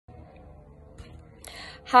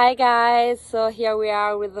Hi guys, so here we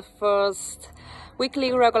are with the first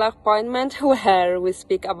weekly regular appointment where we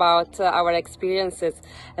speak about our experiences.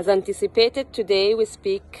 As anticipated, today we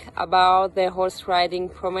speak about the horse riding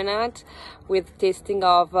promenade with tasting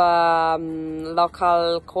of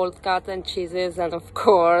local cold cuts and cheeses, and of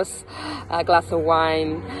course a glass of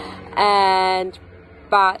wine.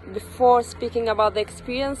 But before speaking about the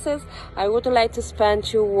experiences, I would like to spend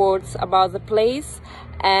 2 words about the place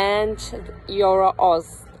and your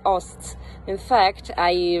hosts. In fact,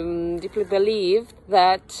 I deeply believe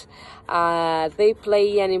that they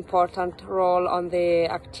play an important role on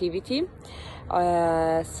the activity.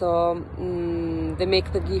 They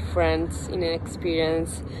make the difference in an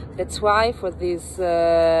experience. That's why for this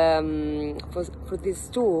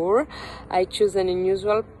tour, I choose an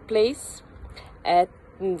unusual place.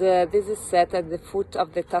 This is set at the foot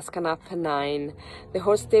of the Tuscan Appenine. The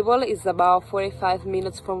horse stable is about 45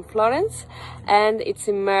 minutes from Florence, and it's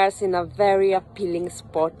immersed in a very appealing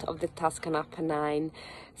spot of the Tuscan Appenine.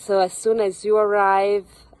 So as soon as you arrive,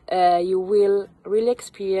 you will really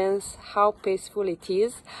experience how peaceful it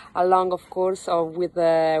is, along of course with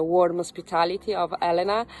the warm hospitality of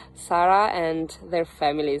Elena, Sarah and their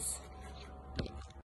families.